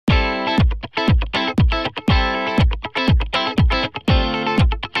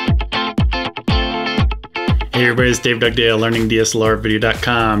Hey everybody, it's Dave Dugdale,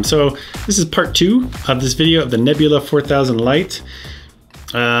 learningdslrvideo.com. So this is part 2 of this video of the Nebula 4000 Lite.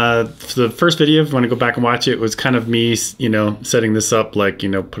 For the first video, if you want to go back and watch it, was kind of me, setting this up, like,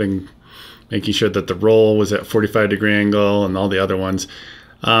 making sure that the roll was at 45-degree angle and all the other ones.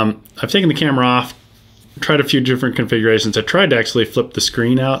 I've taken the camera off, tried a few different configurations. I tried to actually flip the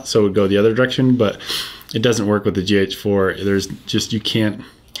screen out so it would go the other direction, but it doesn't work with the GH4. You can't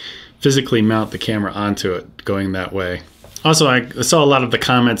physically mount the camera onto it going that way. Also, I saw a lot of the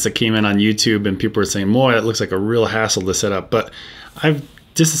comments that came in on YouTube and people were saying, boy, it looks like a real hassle to set up. But I've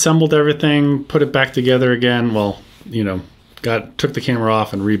disassembled everything, put it back together again. Well, took the camera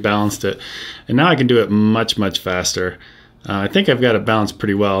off and rebalanced it. And now I can do it much, much faster. I think I've got it balanced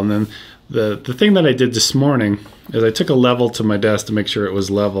pretty well. And then the thing that I did this morning is I took a level to my desk to make sure it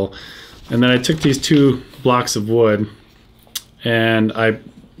was level. And then I took these 2 blocks of wood and I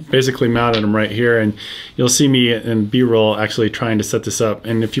basically mounted them right here, and you'll see me in B-roll actually trying to set this up.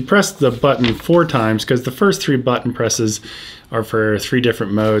 And if you press the button 4 times, because the first 3 button presses are for 3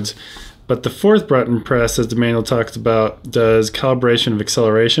 different modes, but the 4th button press, as the manual talks about, does calibration of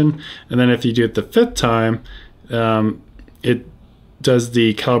acceleration, and then if you do it the 5th time, it does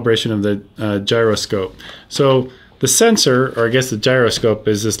the calibration of the gyroscope. So the sensor, or I guess the gyroscope,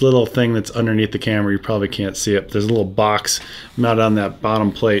 is this little thing that's underneath the camera. You probably can't see it. There's a little box mounted on that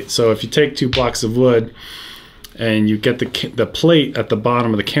bottom plate. So if you take 2 blocks of wood and you get the plate at the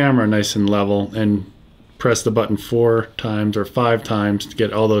bottom of the camera nice and level and press the button 4 times or 5 times to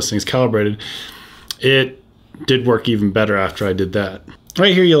get all those things calibrated, it did work even better after I did that.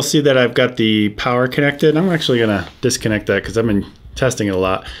 Right here you'll see that I've got the power connected. I'm actually going to disconnect that because I've been testing it a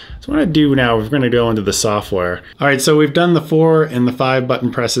lot. So what I do now, we're going to go into the software. All right, so we've done the 4 and the 5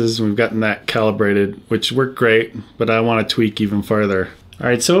 button presses. We've gotten that calibrated, which worked great, but I want to tweak even further. All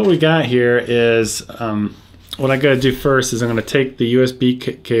right, so what we got here is, what I got to do first is I'm going to take the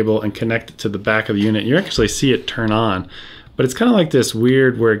USB cable and connect it to the back of the unit. You actually see it turn on, but it's kind of like this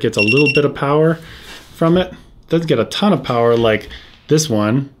weird where it gets a little bit of power from it. It doesn't get a ton of power like this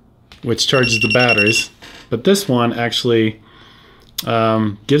one, which charges the batteries, but this one actually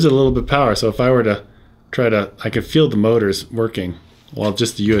gives it a little bit of power. So if I were to I could feel the motors working while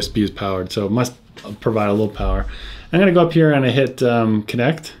just the USB is powered. So it must provide a little power. I'm going to go up here and I hit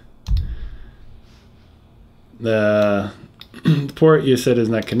connect. The port you said is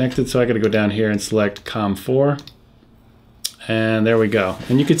not connected, so I got to go down here and select COM4. And there we go.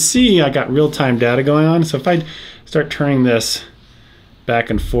 And you can see I got real-time data going on. So if I start turning this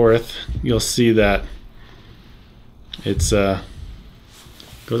back and forth, you'll see that it's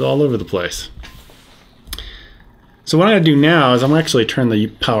goes all over the place. So what I'm going to do now is I'm actually turn the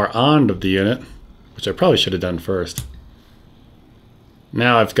power on of the unit, which I probably should have done first.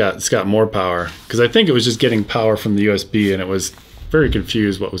 Now it's got more power, because I think it was just getting power from the USB and it was very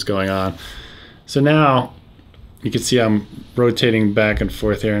confused what was going on. So now you can see I'm rotating back and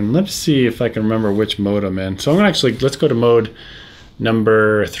forth here, and let's see if I can remember which mode I'm in. So I'm going to let's go to mode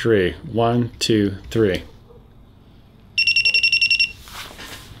number 3. 1, 2, 3.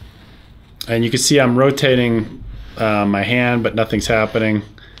 And you can see I'm rotating my hand, but nothing's happening.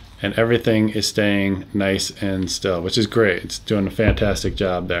 And everything is staying nice and still, which is great. It's doing a fantastic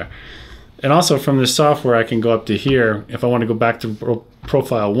job there. And also from this software, I can go up to here. If I want to go back to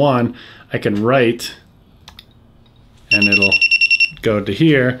profile 1, I can write, and it'll go to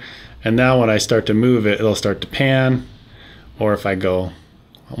here. And now when I start to move it, it'll start to pan. Or if I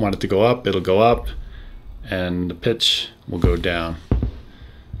want it to go up, it'll go up. And the pitch will go down.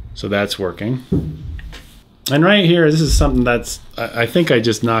 So that's working. And right here, this is something that's, I think I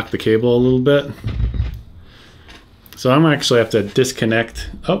just knocked the cable a little bit. So I'm actually have to disconnect.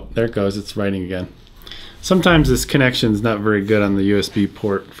 Oh, there it goes, it's writing again. Sometimes this connection is not very good on the USB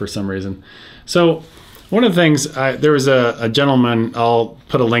port for some reason. So one of the things, there was a gentleman, I'll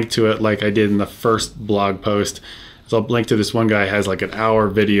put a link to it like I did in the first blog post. So I'll link to this one guy who has like an hour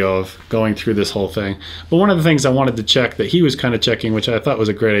video of going through this whole thing. But one of the things I wanted to check that he was kind of checking, which I thought was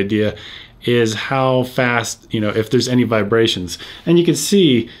a great idea, is how fast, if there's any vibrations. And you can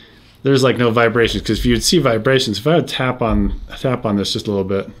see there's like no vibrations, because if you'd see vibrations, if I would tap on this just a little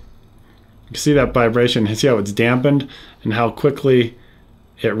bit, you can see that vibration, see how it's dampened and how quickly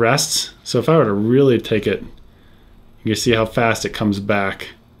it rests. So if I were to really take it, you can see how fast it comes back.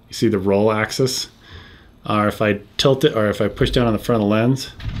 You see the roll axis. Or if I tilt it, or if I push down on the front of the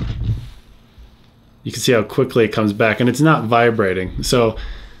lens, you can see how quickly it comes back, and it's not vibrating. So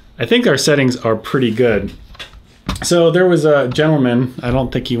I think our settings are pretty good. So there was a gentleman, I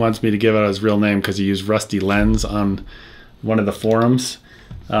don't think he wants me to give out his real name because he used Rusty Lens on one of the forums.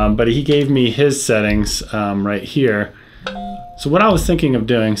 but he gave me his settings right here. So what I was thinking of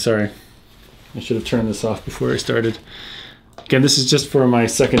doing, sorry, I should have turned this off before I started. Again, this is just for my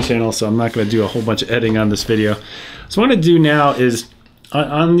second channel, so I'm not going to do a whole bunch of editing on this video. So what I'm going to do now is,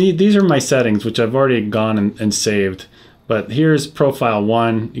 these are my settings, which I've already gone and saved. But here's profile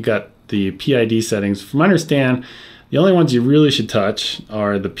 1. You got the PID settings. From what I understand, the only ones you really should touch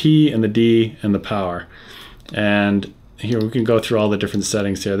are the P and the D and the power. And here we can go through all the different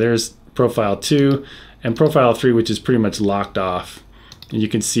settings here. There's profile 2 and profile 3, which is pretty much locked off. And you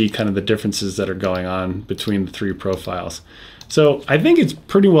can see kind of the differences that are going on between the 3 profiles. So I think it's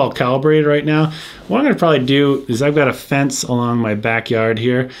pretty well calibrated right now. What I'm going to probably do is, I've got a fence along my backyard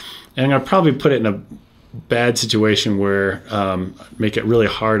here, and I'm going to probably put it in a bad situation where make it really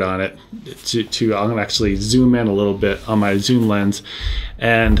hard on it. I'm going to actually zoom in a little bit on my zoom lens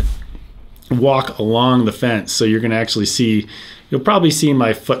and walk along the fence. So you're going to actually see, you'll probably see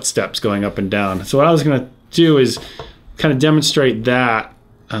my footsteps going up and down. So what I was going to do is kind of demonstrate that,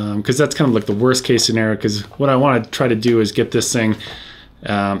 because that's kind of like the worst case scenario, because what I want to try to do is get this thing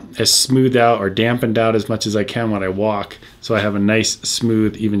as smoothed out or dampened out as much as I can when I walk, so I have a nice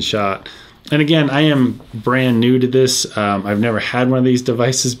smooth even shot. And again, I am brand new to this. I've never had one of these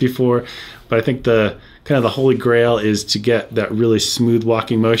devices before, but I think the kind of the holy grail is to get that really smooth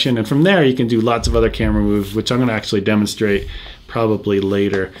walking motion, and from there you can do lots of other camera moves, which I'm going to actually demonstrate probably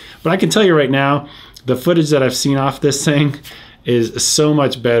later. But I can tell you right now, the footage that I've seen off this thing is so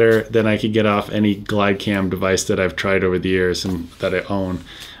much better than I could get off any glide cam device that I've tried over the years and that I own.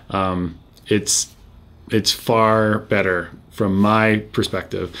 It's far better from my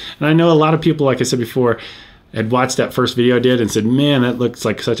perspective. And I know a lot of people, like I said before, had watched that first video I did and said, man, that looks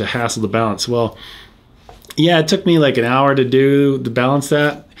like such a hassle to balance. Well, yeah, it took me like an hour to balance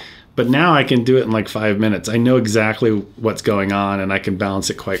that, but now I can do it in like 5 minutes. I know exactly what's going on and I can balance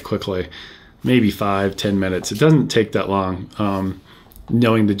it quite quickly. Maybe 5-10 minutes. It doesn't take that long,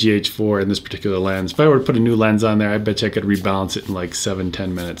 knowing the GH4 in this particular lens. If I were to put a new lens on there, I bet you I could rebalance it in like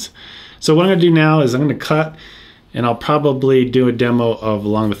 7-10 minutes. So what I'm gonna do now is I'm gonna cut, and I'll probably do a demo of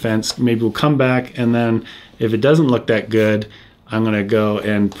along the fence. Maybe we'll come back, and then if it doesn't look that good, I'm gonna go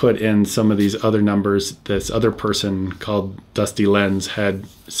and put in some of these other numbers this other person called Dusty Lens had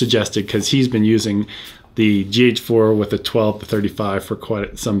suggested, because he's been using the GH4 with a 12-35 for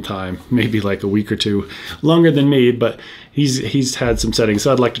quite some time, maybe like a week or two, longer than me, but he's had some settings.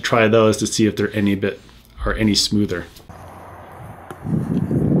 So I'd like to try those to see if they're any smoother.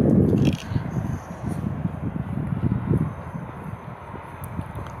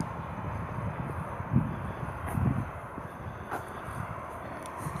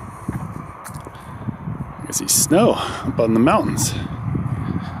 I see snow up on the mountains.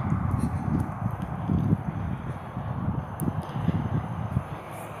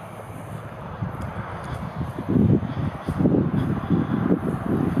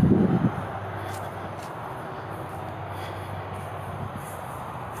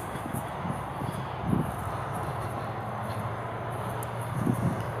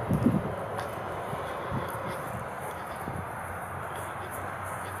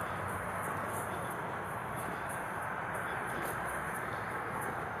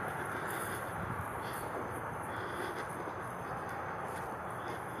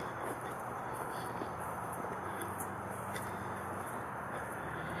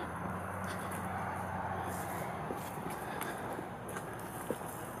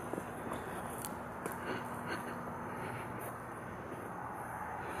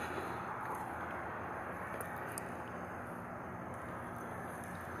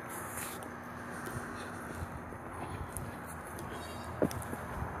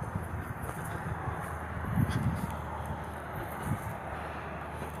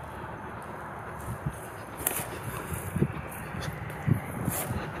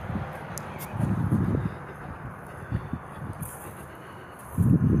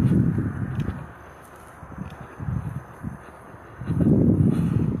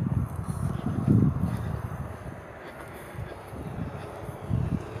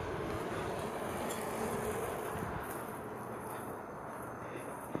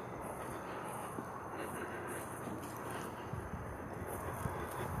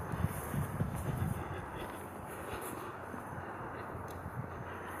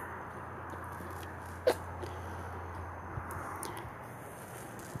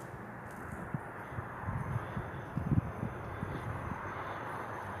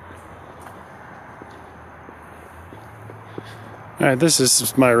 All right, this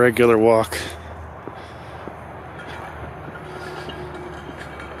is my regular walk.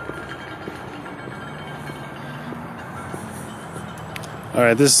 All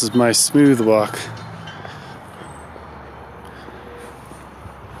right, this is my smooth walk.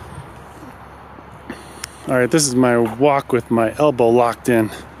 All right, this is my walk with my elbow locked in.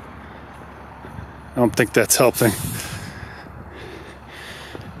 I don't think that's helping.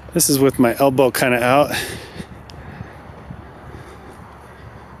 This is with my elbow kind of out.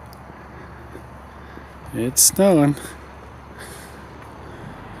 It's snowing.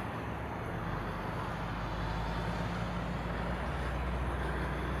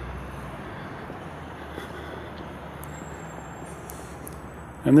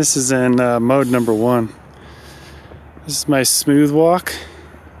 And this is in mode number 1. This is my smooth walk.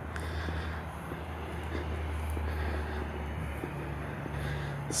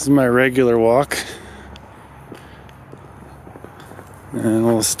 This is my regular walk. And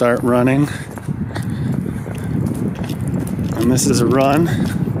we'll start running. And this is a run.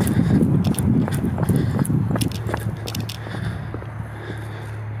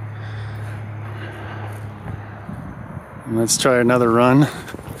 And let's try another run.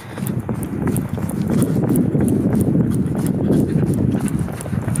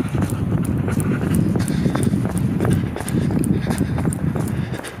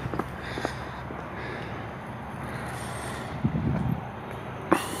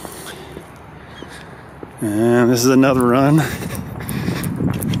 And this is another run.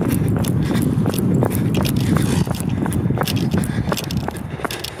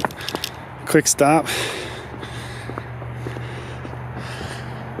 Quick stop.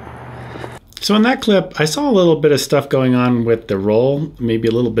 So in that clip, I saw a little bit of stuff going on with the roll, maybe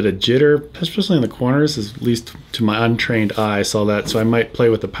a little bit of jitter, especially in the corners, at least to my untrained eye, I saw that. So I might play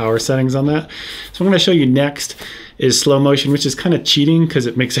with the power settings on that. So what I'm going to show you next is slow motion, which is kind of cheating because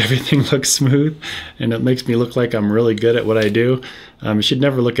it makes everything look smooth and it makes me look like I'm really good at what I do. You should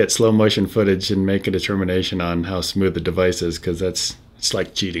never look at slow motion footage and make a determination on how smooth the device is, because it's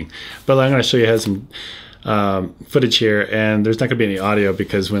like cheating. But I'm going to show you how some footage here, and there's not going to be any audio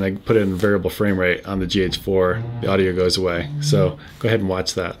because when I put it in variable frame rate on the GH4, the audio goes away. So go ahead and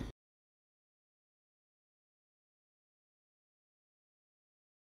watch that.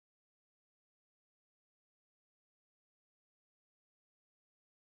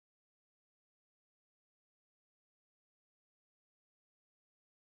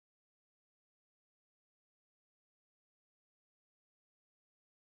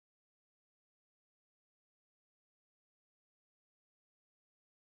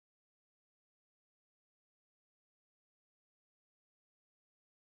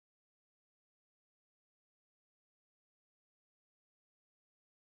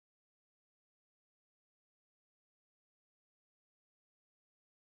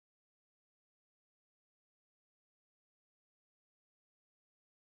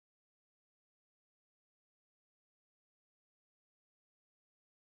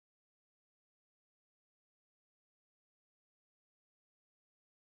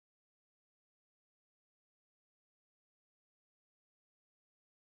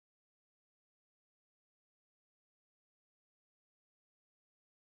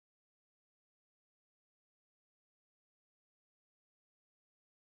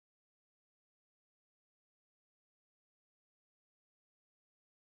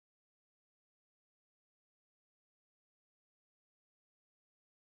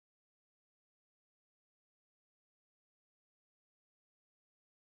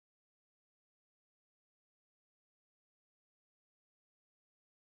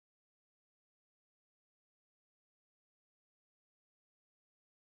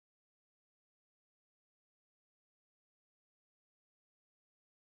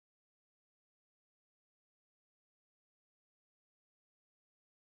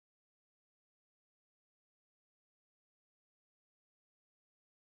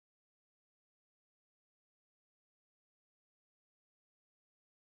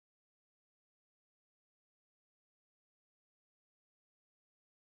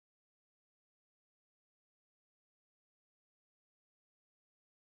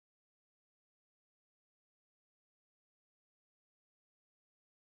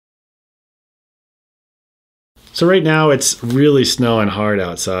 So right now it's really snowing hard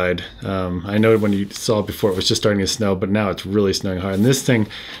outside. I know when you saw it before it was just starting to snow, but now it's really snowing hard. And this thing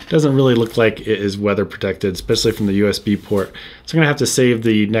doesn't really look like it is weather protected, especially from the USB port. So I'm gonna have to save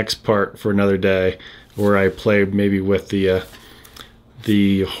the next part for another day, where I play maybe with the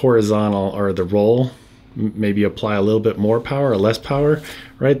horizontal or the roll, maybe apply a little bit more power or less power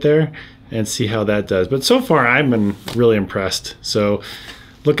right there and see how that does. But so far I've been really impressed. So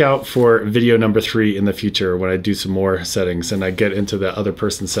look out for video number 3 in the future when I do some more settings and I get into the other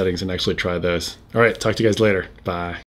person's settings and actually try those. All right, talk to you guys later. Bye.